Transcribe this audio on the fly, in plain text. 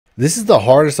This is the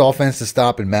hardest offense to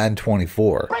stop in Madden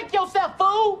 24. Break yourself,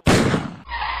 fool! Do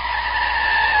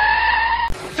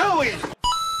it!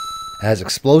 It has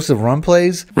explosive run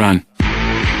plays. Run.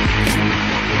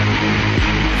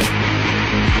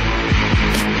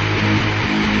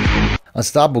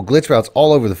 Unstoppable glitch routes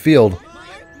all over the field.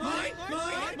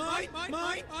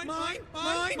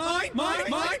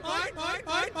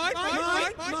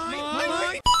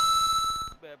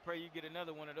 Pray you get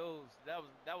another one of those.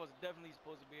 That was definitely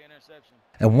supposed to be an interception.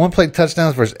 And one-play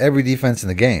touchdowns versus every defense in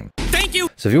the game. Thank you.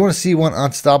 So if you want to see one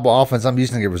unstoppable offense I'm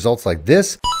using to get results like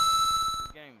this,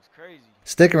 This game is crazy.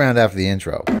 stick around after the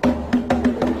intro.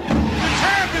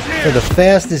 For the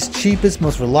fastest, cheapest,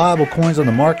 most reliable coins on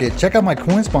the market, check out my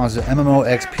coin sponsor,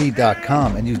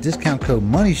 MMOXP.com, and use discount code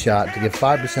MONEYSHOT to get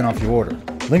 5% off your order.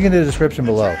 Link in the description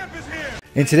below.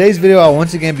 In today's video, I'll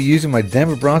once again be using my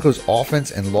Denver Broncos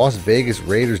offense and Las Vegas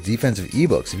Raiders defensive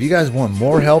ebooks. If you guys want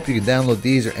more help, you can download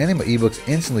these or any of my ebooks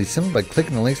instantly simply by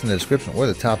clicking the links in the description or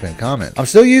the top pinned comment. I'm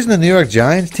still using the New York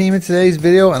Giants team in today's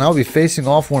video, and I'll be facing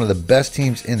off one of the best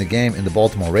teams in the game in the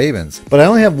Baltimore Ravens. But I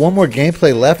only have one more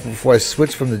gameplay left before I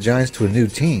switch from the Giants to a new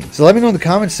team. So let me know in the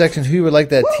comments section who you would like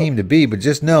that team to be, but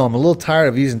just know I'm a little tired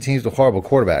of using teams with horrible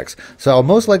quarterbacks, so I'll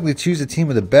most likely choose a team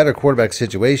with a better quarterback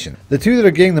situation. The two that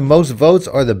are getting the most votes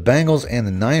are the Bengals and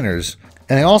the Niners.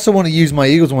 And I also want to use my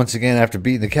Eagles once again after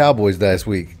beating the Cowboys last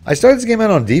week. I started this game out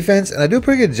on defense, and I do a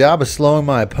pretty good job of slowing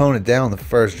my opponent down on the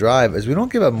first drive, as we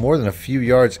don't give up more than a few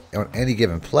yards on any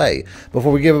given play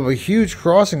before we give up a huge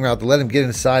crossing route to let him get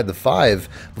inside the 5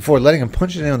 before letting him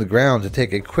punch it in on the ground to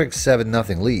take a quick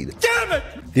 7-0 lead. Damn it.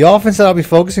 The offense that I'll be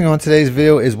focusing on today's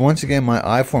video is once again my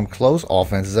I-form close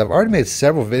offense, as I've already made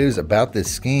several videos about this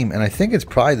scheme, and I think it's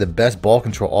probably the best ball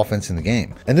control offense in the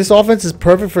game. And this offense is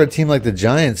perfect for a team like the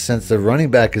Giants, since their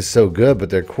running back is so good, but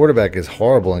their quarterback is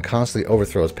horrible and constantly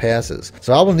overthrows passes.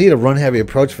 So I will need a run-heavy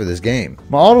approach for this game.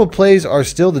 My audible plays are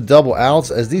still the double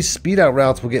outs, as these speed out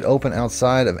routes will get open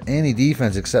outside of any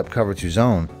defense except cover 2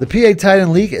 zone. The PA tight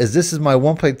end leak, as this is my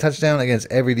one-play touchdown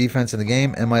against every defense in the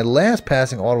game, and my last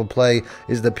passing audible play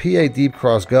is the PA deep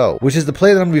cross go, which is the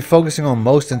play that I'm going to be focusing on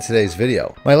most in today's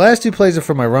video. My last 2 plays are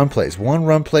for my run plays. One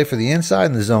run play for the inside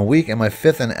and the zone weak, and my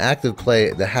 5th and active play,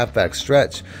 the halfback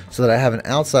stretch, so that I have an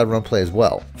outside run play as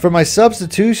well. For my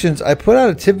substitutions, I put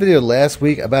out a tip video last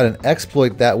week about an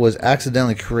exploit that was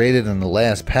accidentally created in the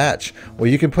last patch, where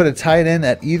you can put a tight end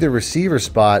at either receiver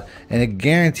spot, and it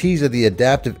guarantees that the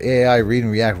adaptive AI read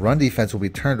and react run defense will be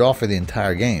turned off for the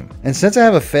entire game. And since I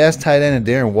have a fast tight end in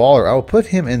Darren Waller, I will put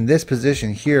him in this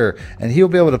position here, and he'll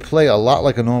be able to play a lot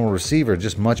like a normal receiver,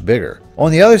 just much bigger.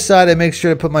 On the other side, I make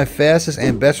sure to put my fastest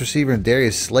and best receiver in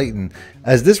Darius Slayton,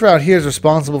 as this route here is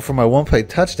responsible for my one-play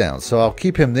touchdown, so I'll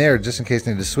keep him there just in case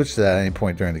I need to switch to that at any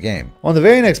point during the game. On the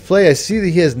very next play, I see that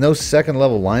he has no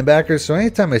second-level linebackers, so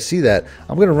anytime I see that,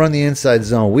 I'm going to run the inside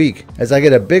zone weak, as I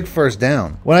get a big first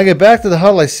down. When I get back to the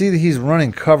huddle, I see that he's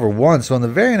running cover 1, so on the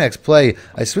very next play,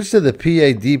 I switch to the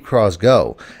PA deep cross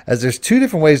go, as there's 2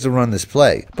 different ways to run this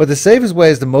play. But the safest way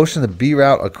is to motion the B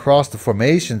route across the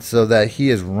formation so that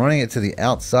he is running it to the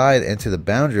outside and to the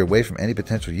boundary away from any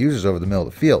potential users over the middle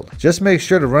of the field. Just make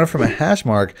sure to run from a hash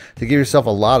mark to give yourself a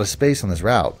lot of space on this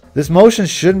route. This motion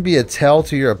shouldn't be a tell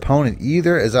to your opponent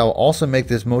either, as I will also make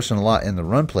this motion a lot in the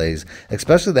run plays,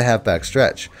 especially the halfback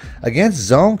stretch. Against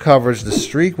zone coverage, the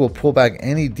streak will pull back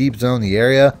any deep zone in the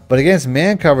area, but against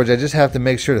man coverage, I just have to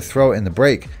make sure to throw it in the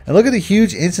break. And look at the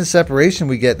huge instant separation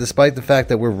we get despite the fact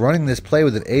that we're running this play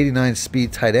with an 89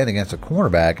 speed tight end against a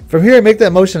cornerback. From here, I make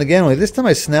that motion again, only this time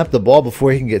I snap the ball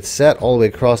before he can get set all the way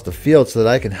across the field so that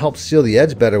I can help seal the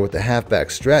edge better with the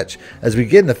halfback stretch as we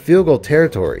get into field goal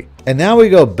territory. And now we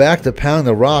go back to pounding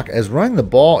the rock, as running the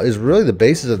ball is really the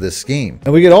basis of this scheme.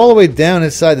 And we get all the way down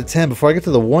inside the 10 before I get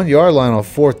to the 1-yard line on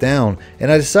 4th down,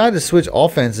 and I decide to switch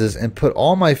offenses and put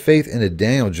all my faith into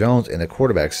Daniel Jones in a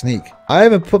quarterback sneak. I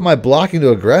haven't put my blocking to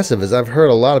aggressive, as I've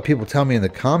heard a lot of people tell me in the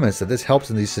comments that this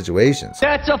helps in these situations.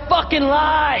 That's a fucking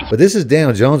lie! But this is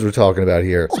Daniel Jones we're talking about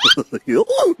here.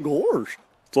 Gosh,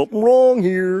 something wrong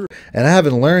here. And I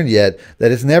haven't learned yet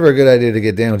that it's never a good idea to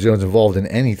get Daniel Jones involved in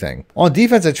anything. On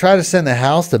defense, I try to send the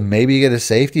house to maybe get a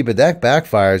safety, but that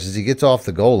backfires as he gets off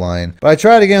the goal line. But I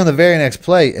try it again on the very next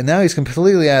play, and now he's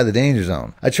completely out of the danger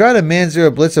zone. I try to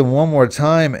man-zero blitz him one more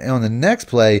time on the next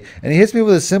play, and he hits me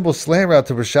with a simple slant route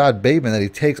to Rashad Bateman that he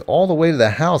takes all the way to the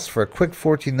house for a quick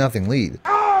 14-0 lead.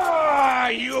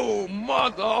 You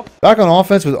mother. Back on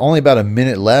offense with only about a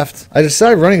minute left, I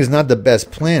decide running is not the best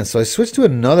plan, so I switch to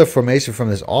another formation from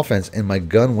this offense in my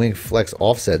gun wing flex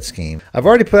offset scheme. I've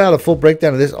already put out a full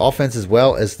breakdown of this offense as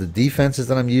well as the defenses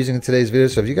that I'm using in today's video,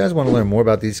 so if you guys want to learn more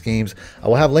about these schemes, I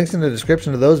will have links in the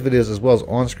description to those videos as well as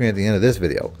on screen at the end of this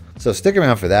video. So stick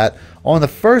around for that. On the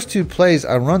first 2 plays,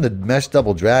 I run the mesh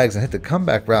double drags and hit the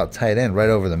comeback route tight end right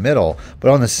over the middle. But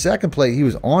on the second play, he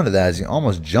was onto that as he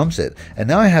almost jumps it. And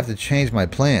now I have to change my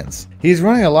plans. He's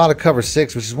running a lot of cover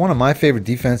 6, which is one of my favorite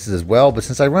defenses as well, but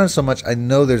since I run it so much, I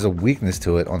know there's a weakness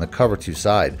to it on the cover 2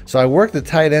 side. So I work the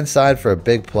tight end side for a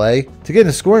big play to get in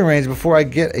the scoring range before I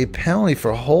get a penalty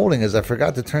for holding, as I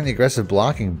forgot to turn the aggressive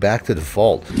blocking back to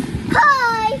default.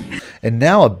 Hi! And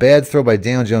now a bad throw by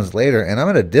Daniel Jones later, and I'm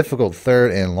in a difficult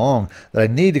 3rd and long that I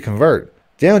need to convert.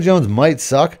 Daniel Jones might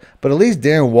suck, but at least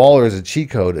Darren Waller is a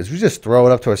cheat code, as we just throw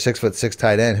it up to our 6'6"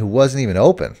 tight end who wasn't even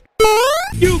open.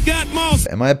 You got most.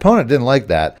 And my opponent didn't like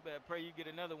that. I pray you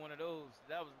get another one of those.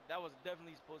 That was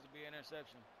definitely supposed to be an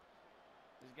interception.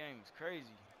 This game is crazy.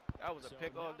 That was a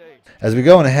pick all day. As we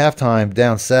go into halftime,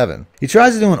 down 7. He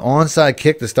tries to do an onside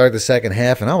kick to start the second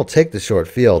half, and I will take the short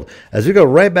field, as we go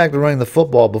right back to running the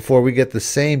football before we get the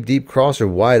same deep crosser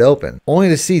wide open, only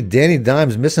to see Danny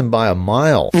Dimes missing by a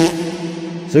mile.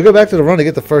 So we go back to the run to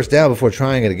get the first down before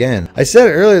trying it again. I said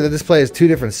earlier that this play has 2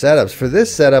 different setups. For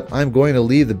this setup, I'm going to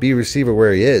leave the B receiver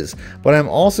where he is, but I'm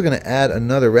also going to add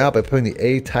another route by putting the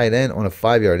A tight end on a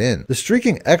 5-yard in. The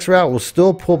streaking X route will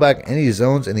still pull back any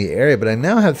zones in the area, but I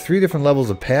now have 3 different levels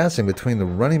of passing between the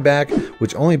running back,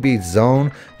 which only beats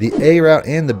zone, the A route,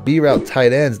 and the B route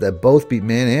tight ends that both beat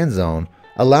man and zone,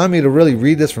 allowing me to really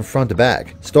read this from front to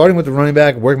back. Starting with the running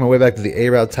back, working my way back to the A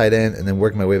route tight end, and then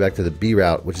working my way back to the B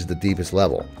route, which is the deepest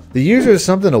level. The user is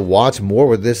something to watch more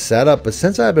with this setup, but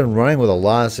since I've been running with a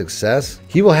lot of success,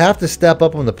 he will have to step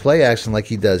up on the play action like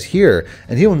he does here,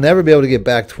 and he will never be able to get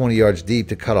back 20 yards deep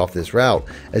to cut off this route,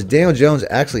 as Daniel Jones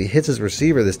actually hits his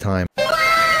receiver this time to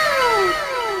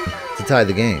tie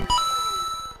the game.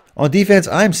 On defense,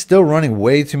 I'm still running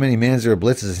way too many man-zero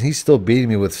blitzes, and he's still beating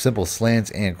me with simple slants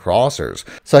and crossers.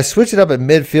 So I switch it up at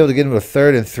midfield to get him to a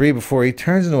 3rd and 3 before he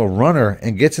turns into a runner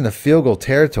and gets into field goal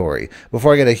territory,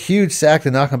 before I get a huge sack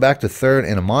to knock him back to 3rd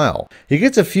and a mile. He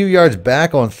gets a few yards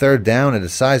back on 3rd down and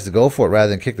decides to go for it rather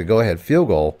than kick the go-ahead field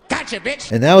goal. Gotcha,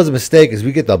 bitch! And that was a mistake, as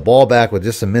we get the ball back with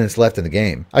just some minutes left in the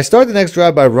game. I start the next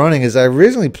drive by running, as I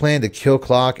originally planned to kill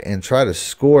clock and try to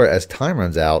score as time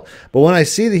runs out, but when I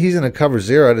see that he's in a cover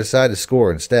 0, I decide to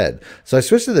score instead. So I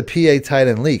switch to the PA tight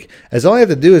end leak, as all I have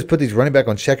to do is put these running back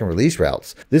on check and release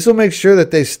routes. This will make sure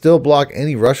that they still block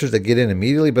any rushers that get in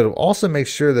immediately, but it will also make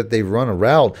sure that they run a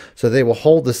route so they will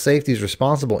hold the safeties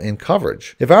responsible in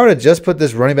coverage. If I were to just put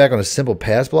this running back on a simple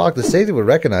pass block, the safety would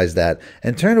recognize that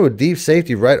and turn to a deep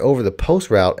safety right over the post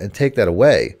route and take that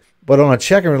away. But on a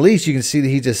check and release, you can see that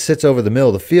he just sits over the middle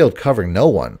of the field covering no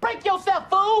one. Break yourself,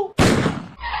 fool!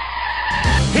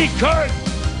 He could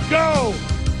go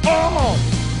all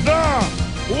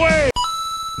the way.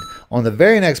 On the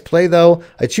very next play, though,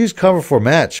 I choose cover 4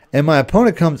 match, and my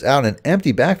opponent comes out in an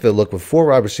empty backfield look with 4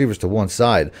 wide receivers to one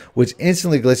side, which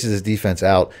instantly glitches his defense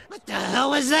out. What the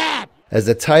hell is that? As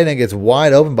the tight end gets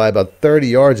wide open by about 30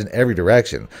 yards in every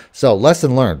direction. So,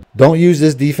 lesson learned. Don't use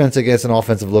this defense against an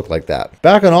offensive look like that.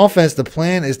 Back on offense, the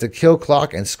plan is to kill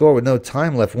clock and score with no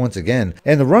time left once again.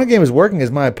 And the run game is working, as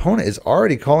my opponent is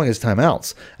already calling his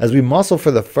timeouts, as we muscle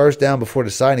for the first down before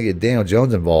deciding to get Daniel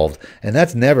Jones involved. And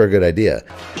that's never a good idea.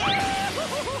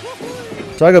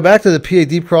 So I go back to the PA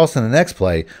deep cross in the next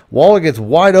play. Waller gets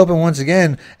wide open once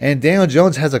again, and Daniel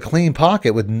Jones has a clean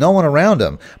pocket with no one around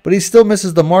him, but he still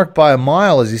misses the mark by a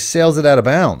mile as he sails it out of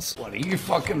bounds. What, are you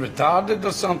fucking retarded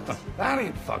or something? That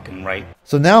ain't fucking right.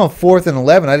 So now on 4th and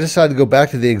 11, I decide to go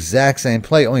back to the exact same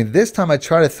play, only this time I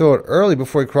try to throw it early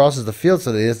before he crosses the field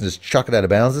so that he doesn't just chuck it out of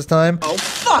bounds this time. Oh,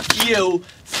 fuck you!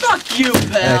 Fuck you,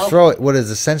 pal! And I throw it what is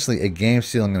essentially a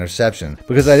game-stealing interception,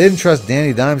 because I didn't trust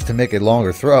Danny Dimes to make a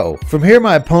longer throw. From here,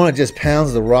 my opponent just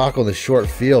pounds the rock on the short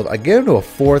field. I get him to a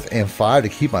 4th and 5 to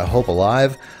keep my hope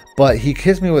alive, but he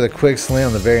kissed me with a quick slam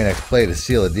on the very next play to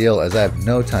seal the deal, as I have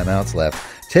no timeouts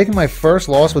left, taking my first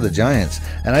loss with the Giants,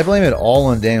 and I blame it all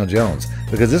on Daniel Jones,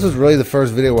 because this was really the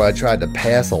first video where I tried to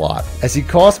pass a lot, as he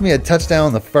cost me a touchdown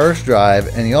on the first drive,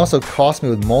 and he also cost me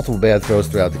with multiple bad throws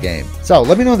throughout the game. So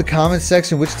let me know in the comments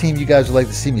section which team you guys would like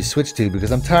to see me switch to,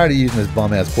 because I'm tired of using this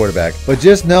bum-ass quarterback, but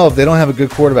just know if they don't have a good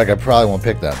quarterback, I probably won't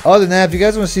pick them. Other than that, if you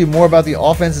guys want to see more about the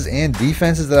offenses and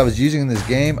defenses that I was using in this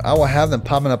game, I will have them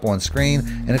popping up on screen,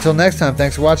 and until next time,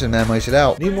 thanks for watching, man. Money Shit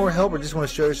out. Need more help or just want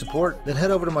to show your support? Then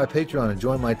head over to my Patreon and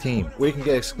join my team, where you can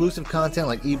get exclusive content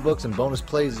like ebooks and bonus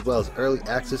plays, as well as early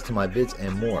access to my vids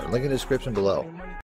and more. Link in the description below.